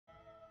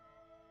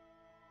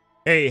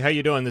Hey, how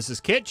you doing? This is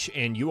Kitch,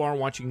 and you are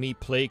watching me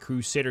play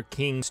Crusader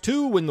Kings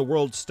 2 when the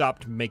world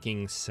stopped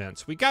making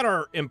sense. We got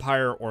our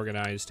empire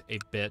organized a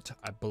bit,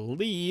 I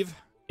believe,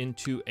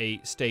 into a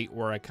state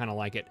where I kind of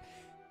like it.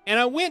 And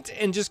I went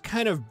and just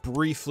kind of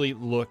briefly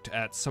looked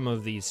at some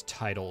of these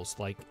titles,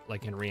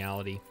 like in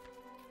reality.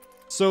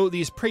 So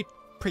these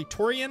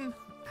Praetorian,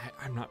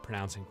 I'm not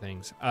pronouncing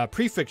things,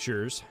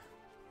 prefectures.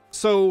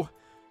 So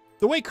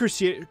the way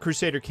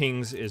Crusader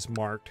Kings is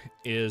marked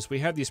is we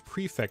have these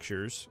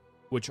prefectures,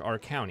 which are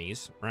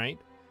counties, right?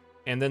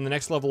 And then the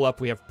next level up,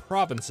 we have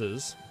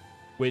provinces,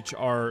 which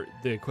are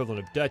the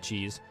equivalent of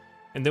duchies.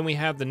 And then we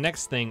have the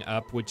next thing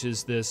up, which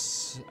is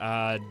this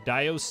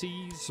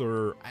diocese,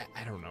 or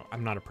I don't know,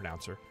 I'm not a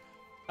pronouncer,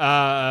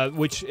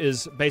 which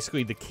is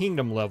basically the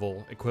kingdom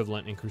level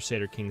equivalent in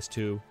Crusader Kings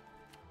 2.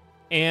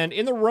 And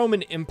in the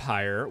Roman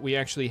Empire, we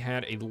actually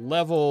had a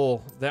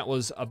level that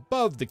was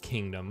above the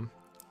kingdom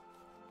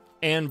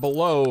and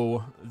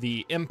below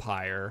the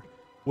empire,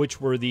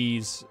 which were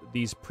these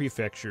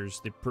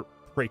prefectures, the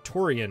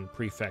Praetorian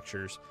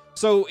prefectures.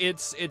 So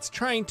it's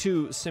trying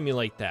to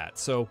simulate that.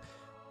 So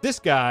this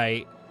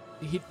guy,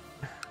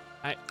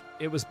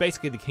 it was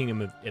basically the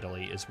Kingdom of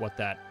Italy is what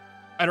that,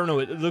 I don't know,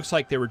 it looks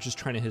like they were just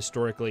trying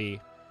to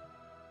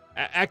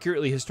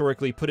accurately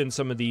historically put in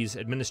some of these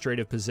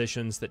administrative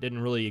positions that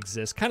didn't really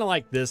exist. Kind of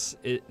like this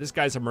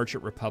guy's a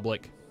merchant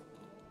republic,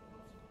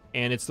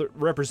 and it's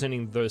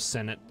representing the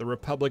Senate, the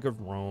Republic of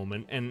Rome,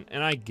 and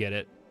I get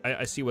it.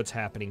 I see what's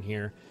happening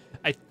here.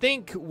 I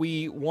think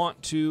we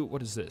want to...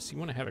 What is this? You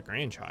want to have a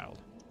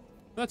grandchild.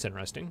 That's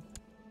interesting.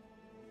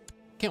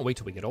 Can't wait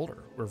till we get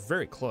older. We're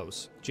very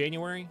close.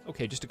 January?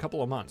 Okay, just a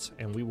couple of months,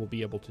 and we will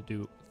be able to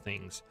do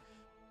things.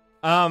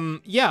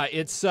 Yeah,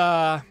 it's...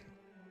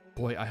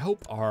 Boy, I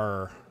hope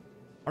our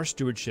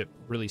stewardship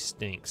really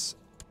stinks.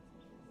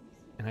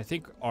 And I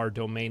think our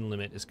domain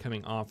limit is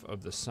coming off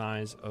of the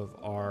size of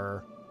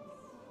our...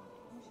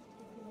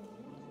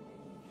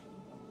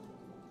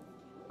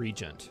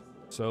 regent.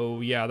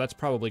 So yeah, that's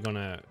probably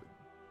gonna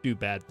do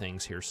bad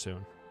things here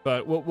soon,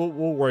 but we'll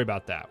worry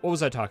about that. What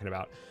was I talking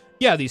about?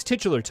 Yeah, these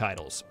titular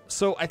titles.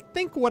 So I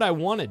think what I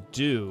want to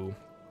do,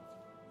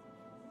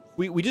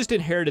 we just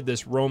inherited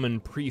this Roman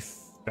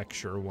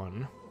prefecture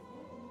one,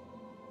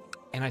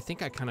 and I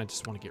think I kind of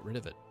just want to get rid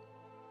of it.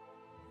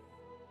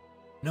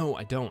 No,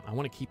 I don't. I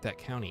want to keep that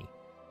county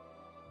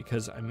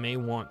because I may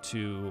want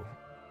to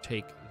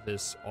take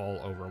this all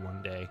over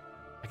one day.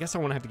 I guess I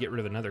want to have to get rid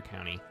of another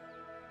county.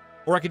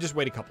 Or I could just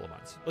wait a couple of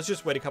months. Let's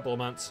just wait a couple of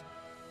months.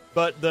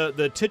 But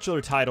the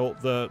titular title,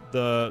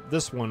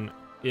 this one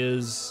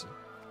is...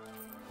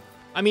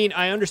 I mean,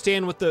 I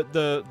understand what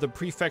the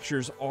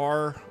prefectures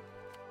are,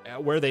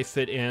 where they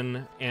fit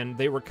in, and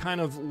they were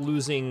kind of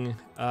losing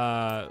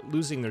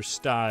their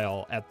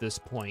style at this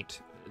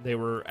point. They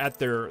were at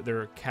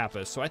their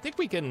capus. So I think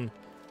we can...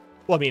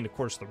 Well, I mean, of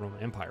course, the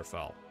Roman Empire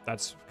fell.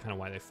 That's kind of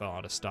why they fell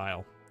out of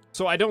style.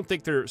 So I don't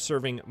think they're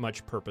serving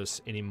much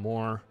purpose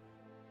anymore.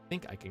 I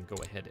think I can go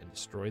ahead and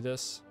destroy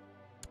this.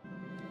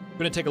 I'm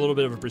going to take a little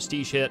bit of a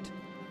prestige hit,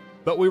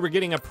 but we were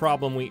getting a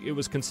problem. It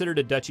was considered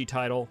a duchy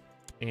title,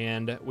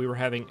 and we were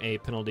having a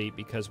penalty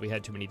because we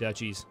had too many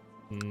duchies.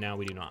 Now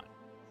we do not.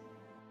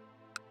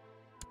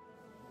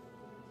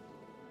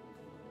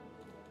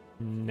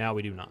 Now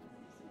we do not.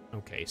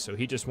 Okay, so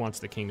he just wants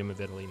the Kingdom of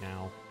Italy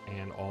now,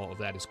 and all of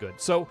that is good.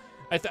 So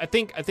I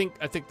think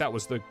that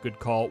was the good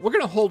call. We're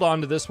going to hold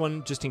on to this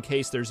one just in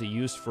case there's a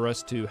use for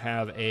us to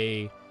have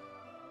a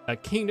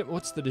kingdom.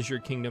 What's the de jure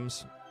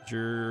kingdoms? De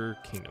jure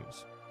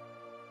kingdoms.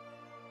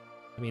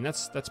 I mean,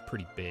 that's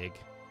pretty big.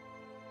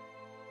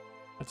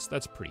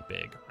 That's pretty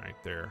big right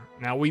there.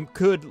 Now we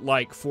could,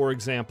 like, for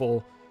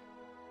example,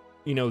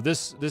 you know,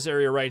 this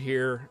area right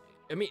here.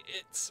 I mean,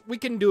 we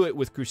can do it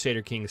with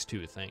Crusader Kings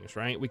 2 things,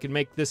 right? We can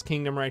make this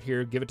kingdom right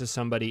here, give it to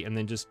somebody, and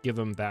then just give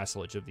them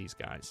vassalage of these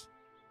guys.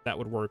 That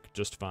would work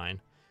just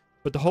fine.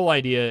 But the whole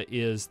idea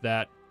is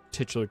that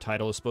titular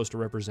title is supposed to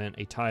represent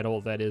a title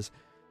that is...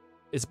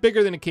 It's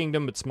bigger than a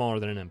kingdom, but smaller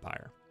than an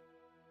empire.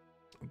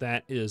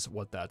 That is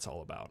what that's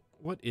all about.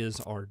 What is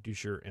our de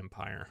jure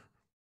empire?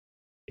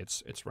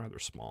 It's rather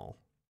small.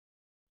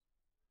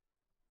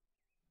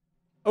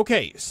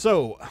 Okay,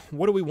 so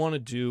what do we want to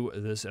do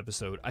this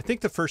episode? I think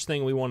the first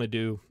thing we want to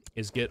do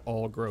is get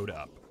all growed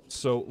up.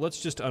 So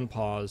let's just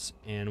unpause,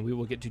 and we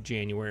will get to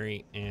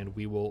January, and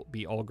we will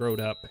be all growed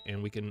up,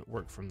 and we can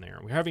work from there.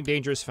 We're having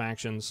dangerous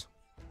factions.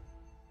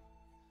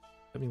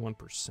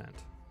 71%.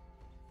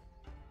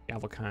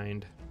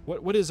 Galvakind.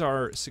 What is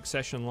our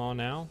succession law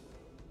now?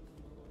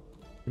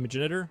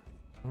 Primogenitor?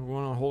 We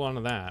want to hold on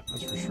to that,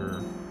 that's for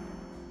sure.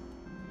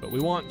 But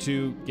we want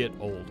to get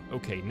old.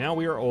 Okay, now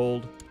we are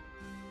old.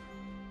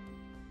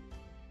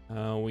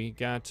 We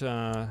got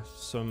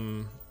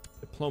some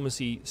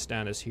diplomacy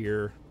status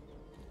here.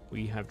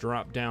 We have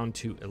dropped down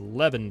to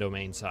 11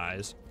 domain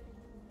size.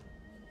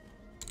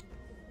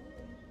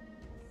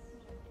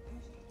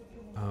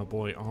 Oh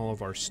boy, all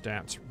of our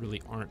stats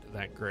really aren't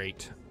that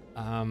great.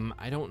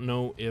 I don't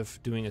know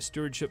if doing a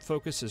stewardship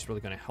focus is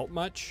really going to help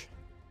much.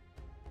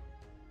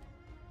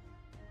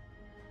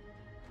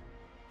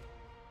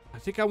 I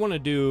think I want to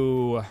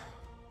do...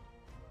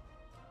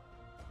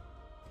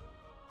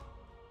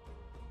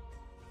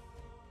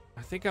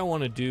 I think I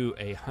want to do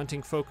a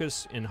hunting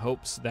focus in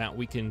hopes that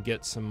we can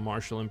get some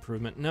martial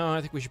improvement. No, I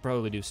think we should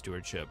probably do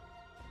stewardship.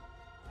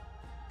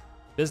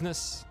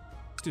 Business,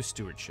 let's do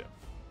stewardship.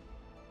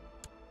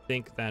 I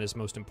think that is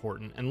most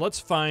important. And let's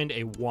find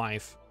a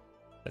wife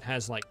that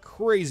has like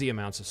crazy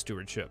amounts of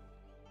stewardship.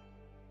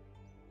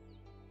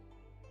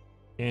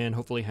 And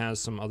hopefully has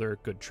some other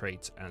good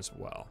traits as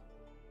well.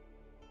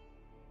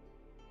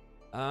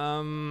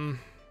 Well,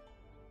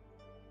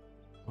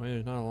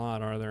 there's not a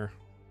lot, are there?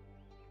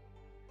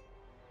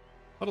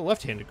 A lot of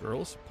left-handed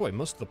girls. Boy,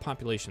 most of the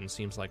population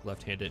seems like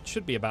left-handed. It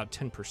should be about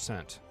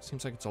 10%.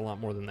 Seems like it's a lot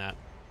more than that.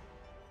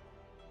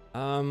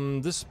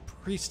 This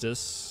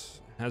priestess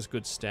has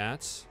good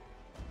stats.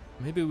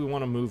 Maybe we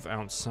want to move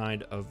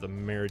outside of the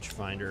marriage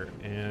finder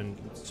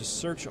and let's just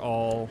search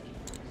all.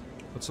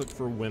 Let's look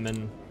for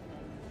women.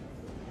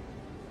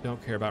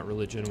 Don't care about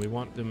religion. We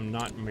want them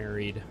not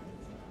married.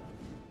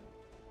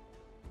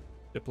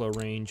 Diplo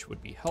range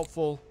would be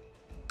helpful.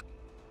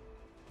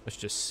 Let's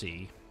just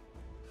see.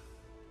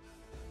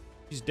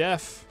 She's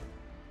deaf.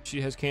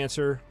 She has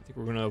cancer. I think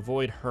we're going to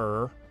avoid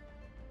her.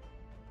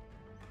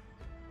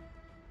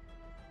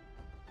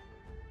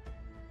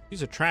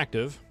 She's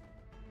attractive.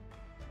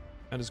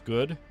 That is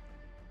good.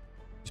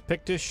 She's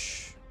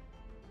Pictish.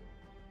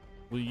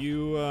 Will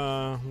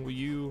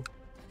you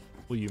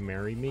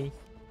marry me?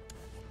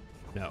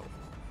 No.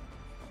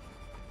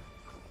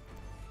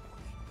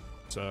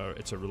 So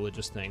it's a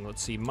religious thing.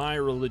 Let's see, my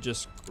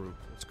religious group.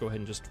 Let's go ahead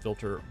and just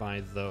filter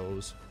by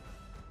those.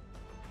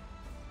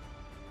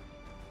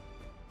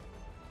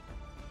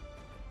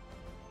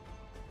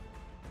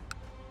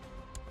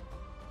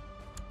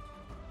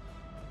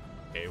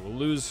 Okay, we'll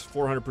lose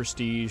 400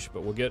 prestige,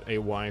 but we'll get a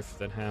wife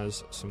that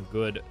has some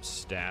good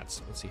stats.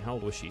 Let's see, how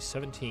old was she?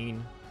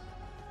 17.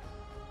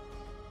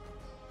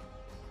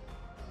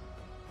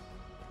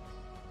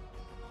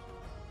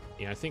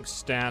 Yeah, I think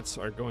stats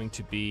are going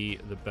to be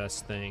the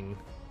best thing.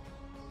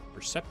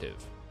 Perceptive.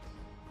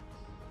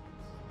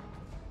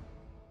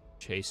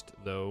 Chaste,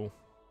 though.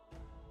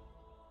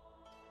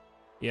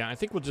 Yeah, I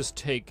think we'll just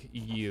take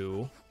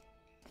you.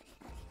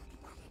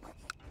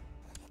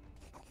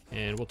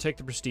 And we'll take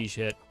the prestige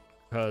hit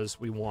because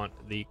we want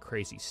the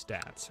crazy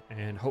stats.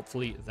 And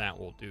hopefully that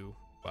will do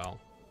well.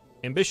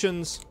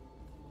 Ambitions.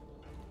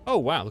 Oh,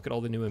 wow, look at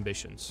all the new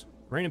ambitions.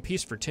 Reign in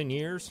peace for 10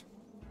 years.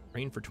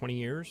 Reign for 20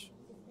 years.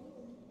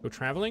 Go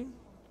traveling.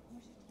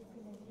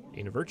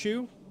 Gain a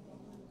virtue.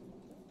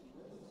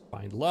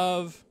 Find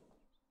love.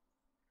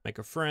 Make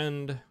a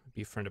friend.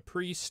 Befriend a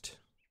priest.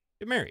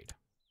 Get married. I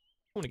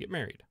want to get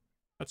married.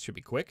 That should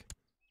be quick.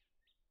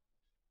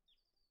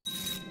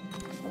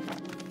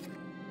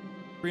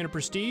 300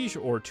 prestige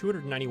or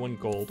 291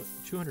 gold.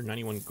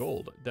 291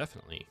 gold,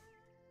 definitely.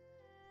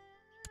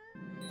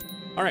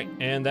 All right,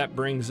 and that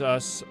brings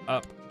us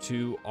up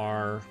to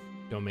our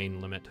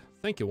domain limit.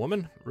 Thank you,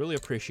 woman. Really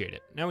appreciate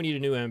it. Now we need a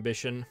new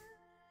ambition.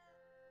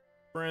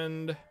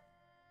 Friend.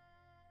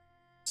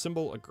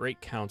 Symbol a great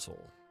council.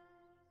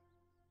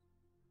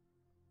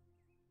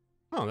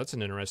 Oh, that's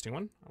an interesting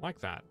one. I like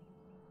that.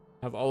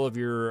 Have all of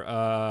your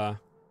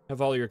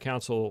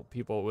council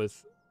people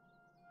with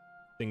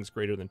things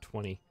greater than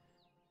 20.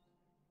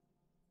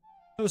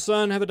 Have a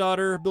son, have a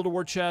daughter, build a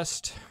war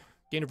chest,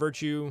 gain a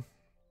virtue.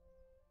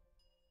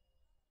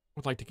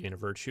 Would like to gain a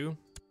virtue.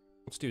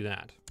 Let's do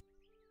that.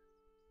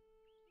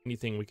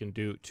 Anything we can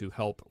do to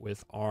help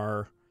with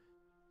our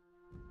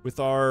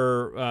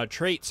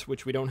traits,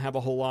 which we don't have a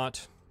whole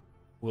lot,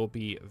 will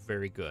be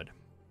very good.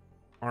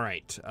 All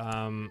right,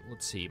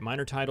 let's see.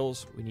 Minor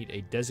titles, we need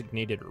a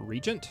designated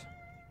regent.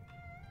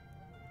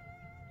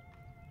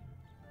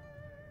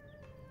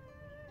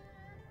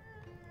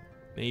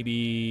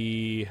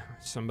 Maybe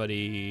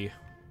somebody...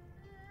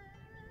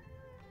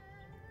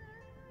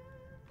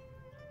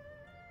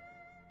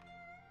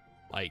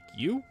 like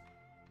you?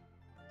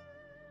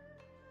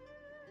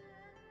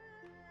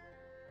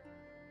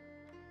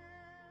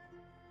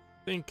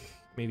 I think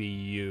maybe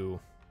you.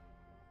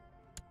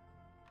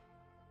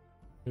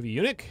 Maybe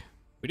eunuch?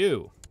 We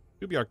do.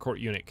 You'll be our court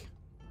eunuch.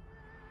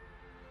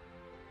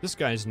 This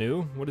guy's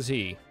new. What is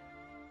he?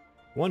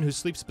 One who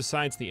sleeps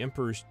beside the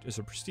emperor is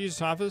a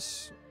prestigious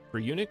office for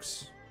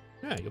eunuchs.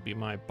 Yeah, you'll be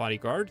my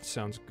bodyguard.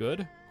 Sounds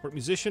good. Court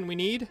musician we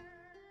need.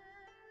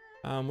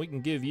 We can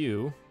give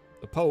you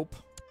the Pope.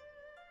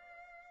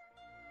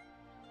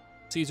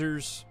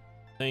 Caesars,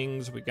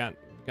 things. We got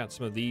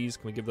some of these.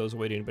 Can we give those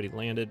away to anybody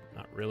landed?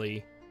 Not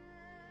really.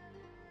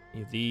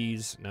 Any of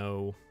these?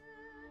 No.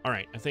 All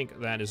right, I think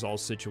that is all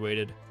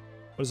situated.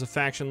 What does the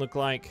faction look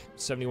like?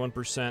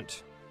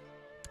 71%.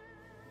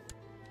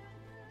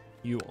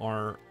 You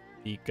are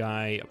the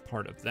guy, a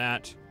part of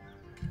that.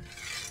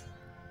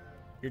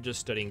 You're just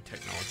studying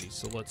technology,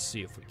 so let's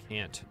see if we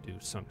can't do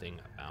something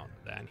about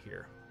that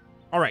here.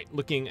 All right,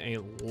 looking a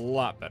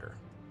lot better.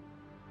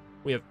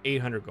 We have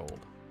 800 gold.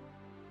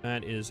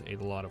 That is a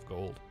lot of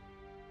gold.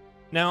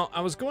 Now,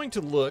 I was going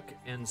to look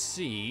and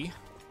see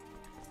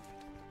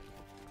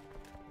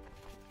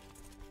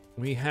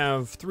We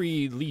have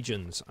 3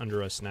 legions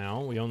under us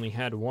now. We only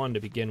had 1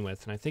 to begin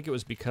with, and I think it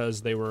was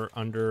because they were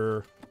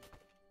under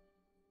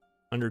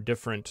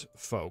different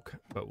folk.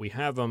 But we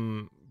have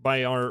them,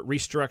 by our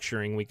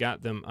restructuring, we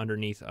got them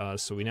underneath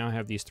us, so we now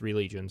have these 3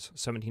 legions,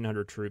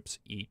 1,700 troops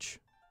each.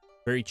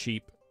 Very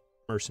cheap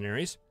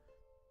mercenaries.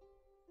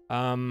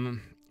 And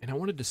I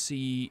wanted to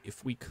see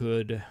if we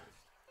could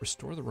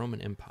restore the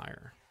Roman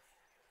Empire.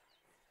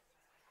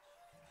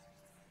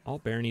 All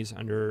baronies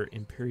under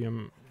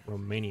Imperium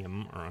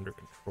Romanium are under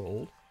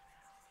control.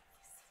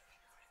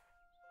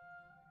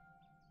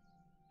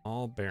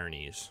 All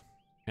baronies.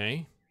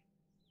 Okay.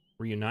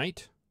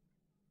 Reunite.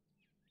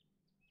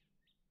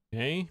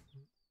 Okay.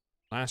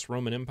 Last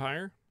Roman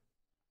Empire.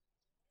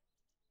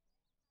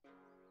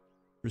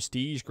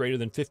 Prestige greater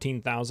than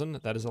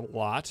 15,000. That is a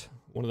lot.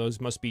 One of those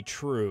must be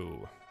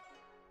true.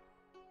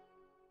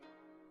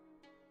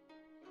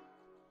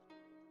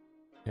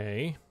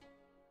 Okay.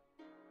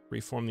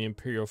 Reform the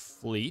Imperial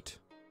fleet.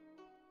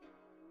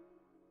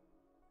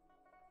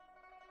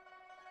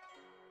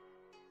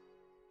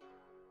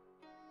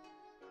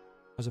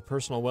 Has a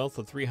personal wealth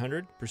of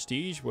 300.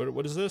 Prestige.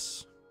 What is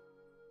this?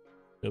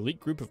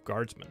 Elite group of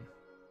guardsmen.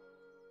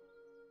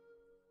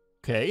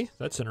 Okay,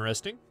 that's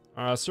interesting.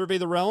 Survey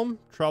the realm.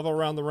 Travel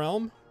around the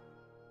realm.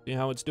 See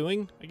how it's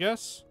doing, I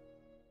guess.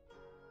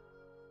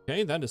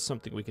 Okay, that is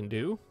something we can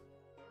do.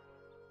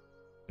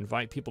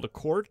 Invite people to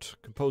court.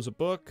 Compose a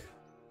book.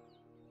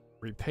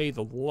 Repay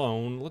the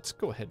loan. Let's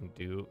go ahead and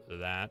do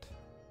that.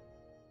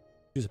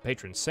 Choose a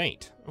patron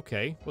saint.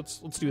 Okay, let's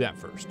do that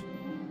first.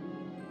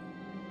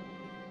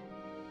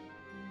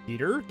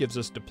 Peter gives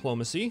us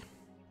diplomacy.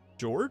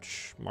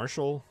 George,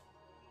 marshal,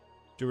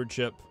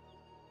 stewardship.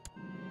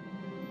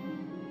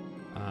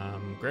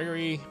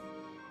 Gregory,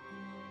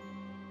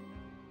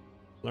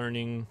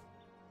 learning.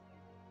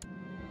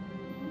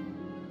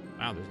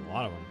 Wow, there's a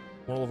lot of them.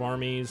 Moral of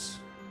armies,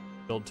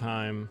 build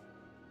time.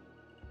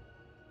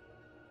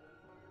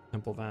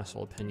 Temple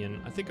vassal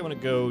opinion. I think I'm going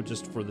to go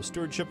just for the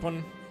stewardship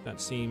one. That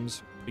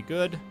seems pretty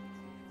good.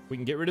 We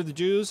can get rid of the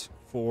Jews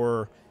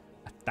for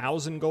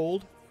 1,000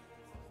 gold.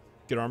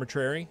 Get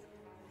arbitrary.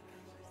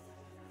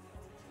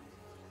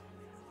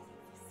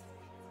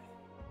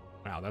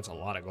 Wow, that's a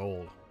lot of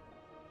gold.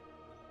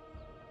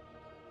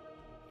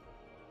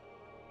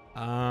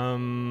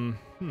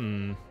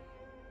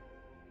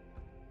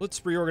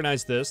 Let's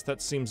reorganize this.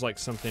 That seems like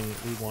something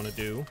we want to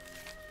do.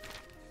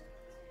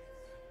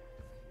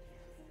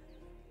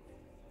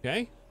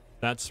 Okay,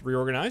 that's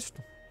reorganized.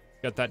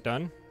 Got that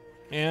done.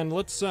 And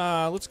let's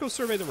go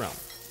survey the realm.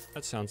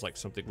 That sounds like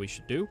something we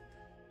should do.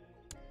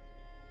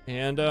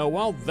 And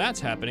while that's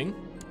happening,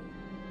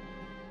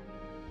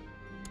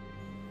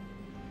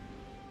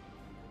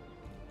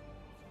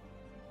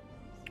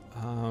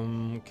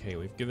 okay,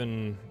 we've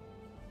given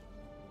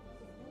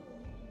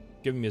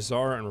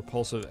bizarre and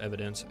repulsive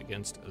evidence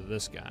against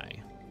this guy.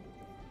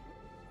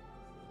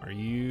 Are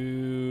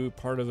you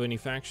part of any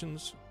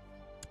factions?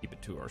 Keep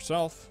it to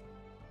ourselves.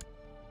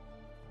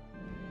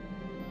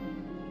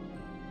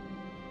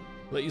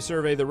 Let you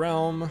survey the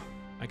realm.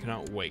 I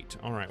cannot wait.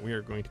 All right, we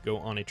are going to go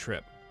on a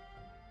trip.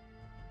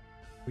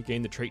 We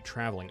gain the trait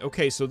traveling.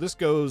 Okay, so this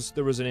goes,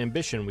 there was an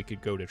ambition we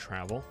could go to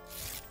travel.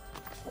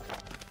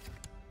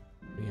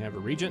 We have a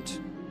regent.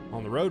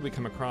 On the road, we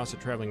come across a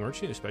traveling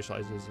merchant who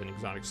specializes in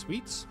exotic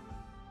sweets.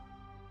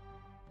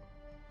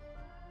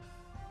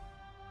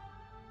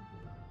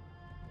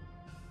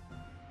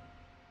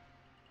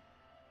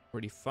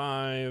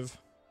 $45.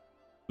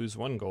 Lose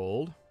 1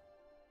 gold.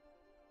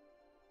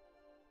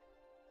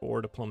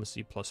 4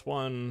 diplomacy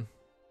 +1.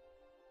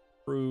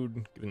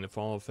 Crude, giving the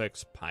fall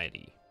effects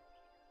piety.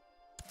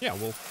 Yeah,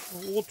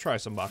 we'll try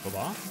some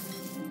baklava.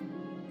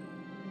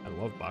 I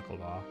love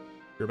baklava.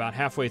 You're about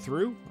halfway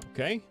through.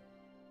 Okay.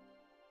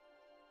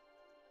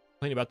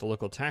 Complain about the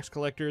local tax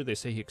collector. They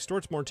say he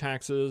extorts more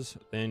taxes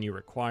than you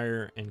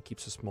require and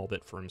keeps a small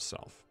bit for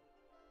himself.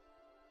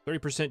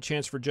 30%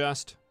 chance for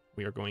just.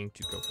 We are going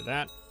to go for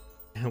that.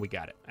 And we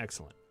got it.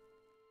 Excellent.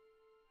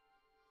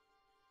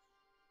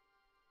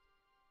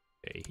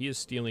 Okay, he is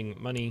stealing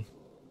money.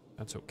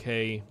 That's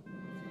okay.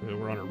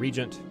 We're on a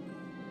regent.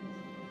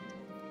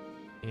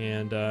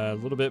 And a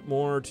little bit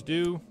more to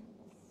do.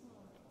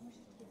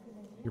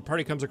 Your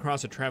party comes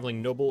across a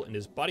traveling noble and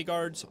his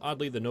bodyguards.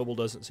 Oddly, the noble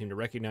doesn't seem to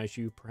recognize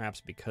you,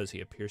 perhaps because he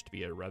appears to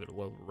be a rather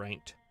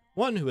low-ranked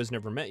one who has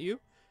never met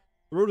you.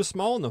 The road is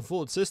small, and the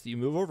fool insists that you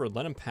move over and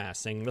let him pass,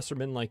 saying lesser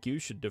men like you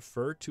should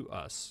defer to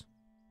us.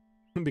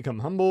 Become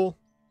humble.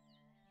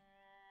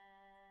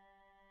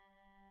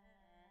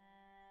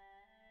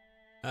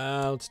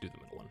 Let's do the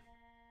middle one.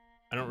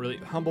 I don't really...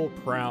 Humble,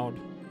 proud,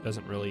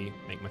 doesn't really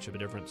make much of a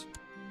difference.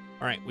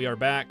 All right, we are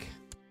back.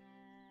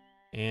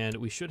 And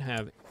we should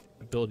have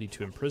ability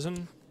to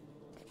imprison.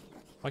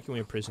 Why can we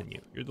imprison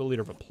you? You're the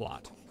leader of a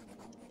plot.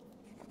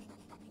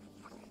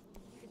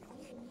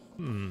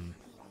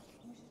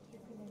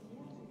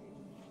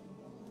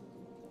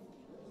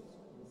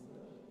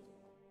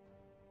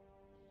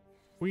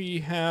 We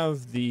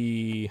have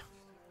the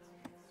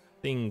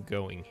thing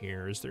going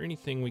here. Is there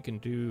anything we can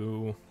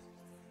do?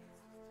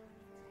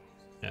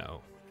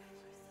 No.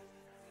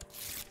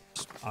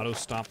 Just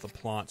auto-stop the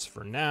plots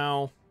for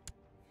now.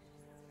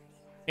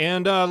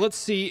 And let's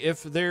see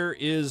if there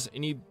is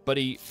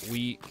anybody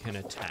we can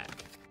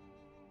attack.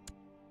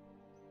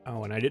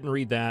 Oh, and I didn't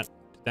read that.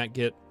 Did that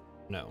get...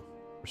 No.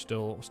 We're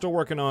still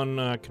working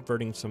on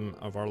converting some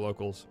of our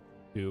locals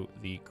to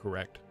the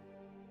correct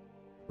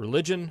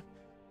religion.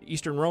 The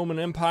Eastern Roman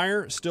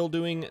Empire still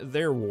doing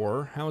their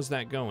war. How is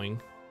that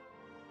going?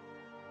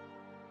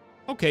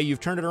 Okay, you've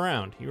turned it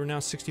around. You are now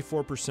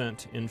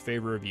 64% in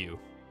favor of you.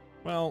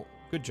 Well,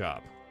 good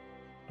job.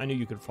 I knew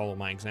you could follow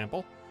my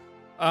example.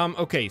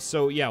 Okay,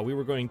 so yeah, we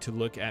were going to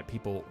look at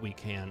people we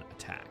can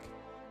attack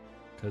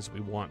because we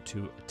want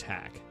to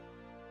attack.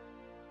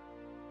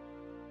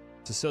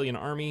 Sicilian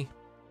army.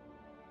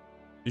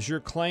 Is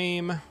your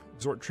claim,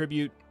 extort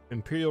tribute,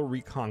 imperial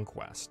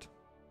reconquest.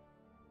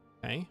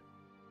 Okay.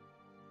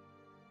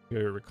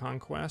 Your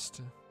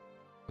reconquest.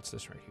 What's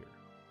this right here?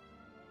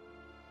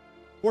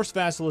 Forced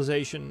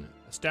vassalization,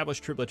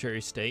 established tributary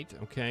state.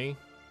 Okay.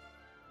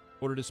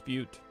 Border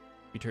dispute,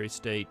 tributary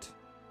state.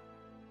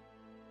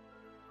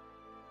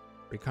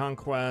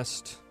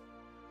 Reconquest.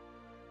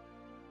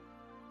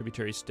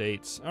 Tributary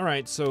states. All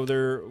right, so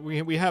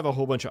we have a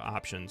whole bunch of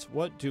options.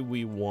 What do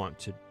we want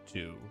to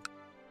do?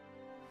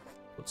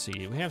 Let's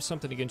see. We have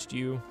something against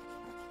you.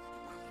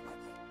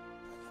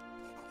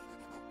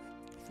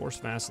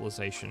 Forced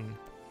vassalization.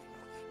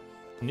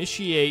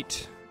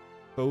 Initiate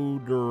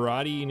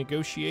Foderati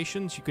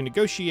negotiations. You can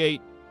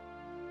negotiate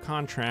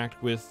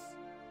contract with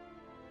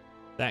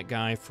that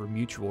guy for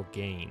mutual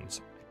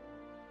gains.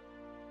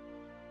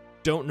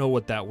 Don't know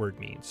what that word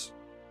means.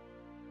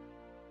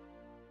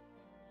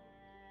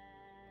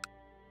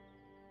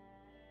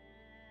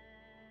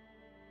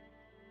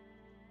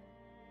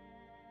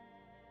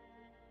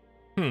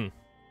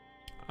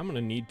 I'm going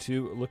to need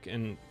to look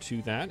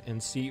into that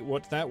and see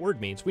what that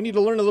word means. We need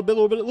to learn a little bit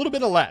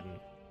of Latin.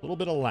 A little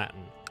bit of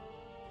Latin.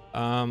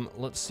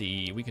 Let's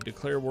see. We could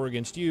declare war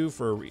against you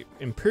for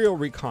imperial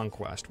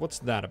reconquest. What's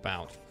that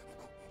about?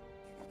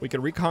 We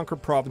could reconquer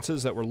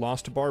provinces that were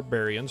lost to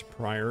barbarians,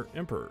 prior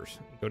emperors.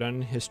 Go down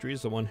in history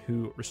as the one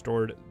who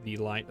restored the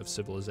light of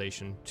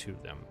civilization to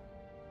them.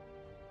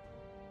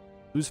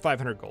 Lose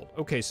 500 gold.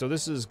 Okay, so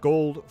this is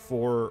gold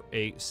for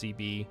a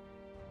CB.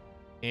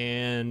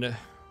 And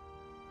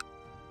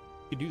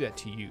we could do that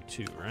to you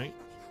too, right?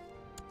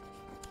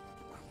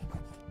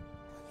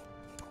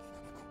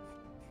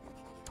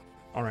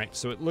 All right,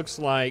 so it looks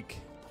like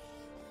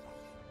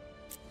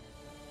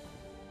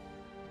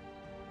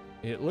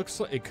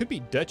it could be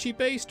duchy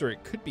based or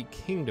it could be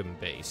kingdom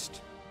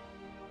based.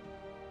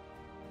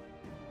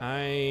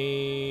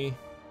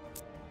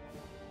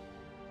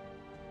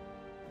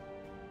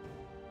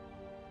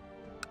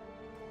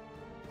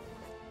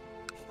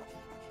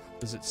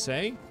 Does it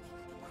say?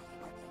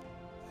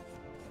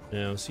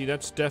 No, see,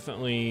 that's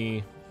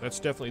definitely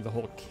the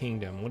whole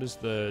kingdom. What does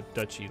the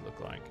duchy look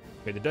like?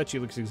 Okay, the duchy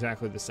looks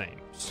exactly the same,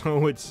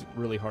 so it's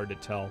really hard to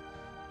tell.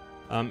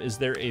 Is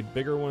there a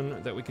bigger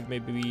one that we could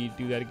maybe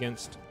do that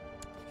against?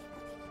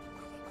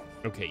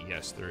 Okay,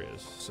 yes, there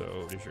is. So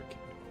there's your kingdom.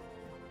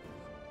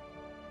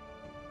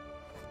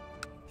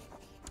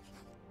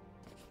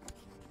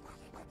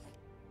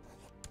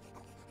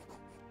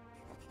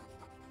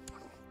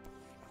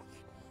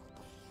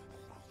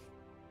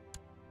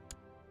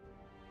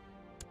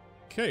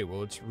 Okay,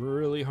 well, it's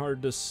really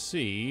hard to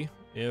see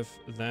if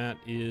that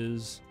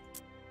is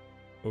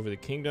over the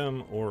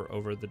kingdom or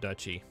over the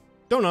duchy.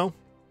 Don't know.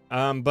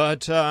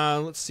 But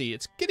let's see.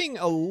 It's getting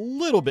a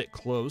little bit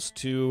close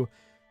to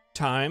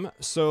time,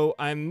 so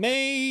I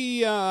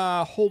may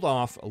hold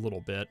off a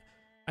little bit.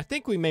 I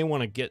think we may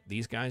want to get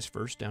these guys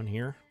first down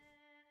here.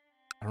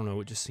 I don't know.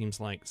 It just seems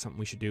like something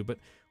we should do. But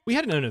we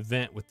had an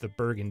event with the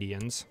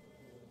Burgundians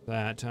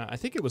that I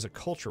think it was a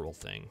cultural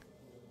thing.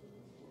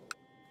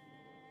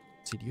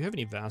 Let's see, do you have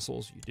any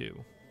vassals? You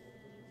do.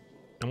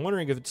 I'm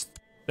wondering if it's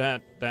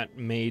that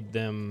made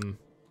them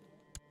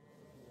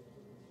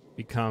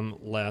become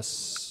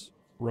less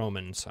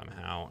Roman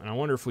somehow. And I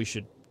wonder if we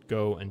should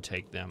go and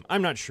take them.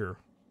 I'm not sure.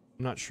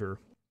 I'm not sure.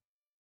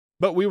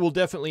 But we will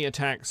definitely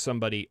attack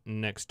somebody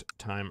next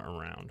time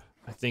around.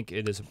 I think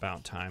it is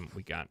about time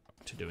we got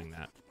to doing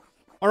that.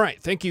 All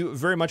right, thank you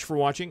very much for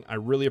watching. I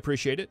really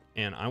appreciate it,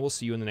 and I will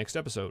see you in the next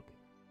episode.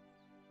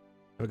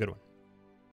 Have a good one.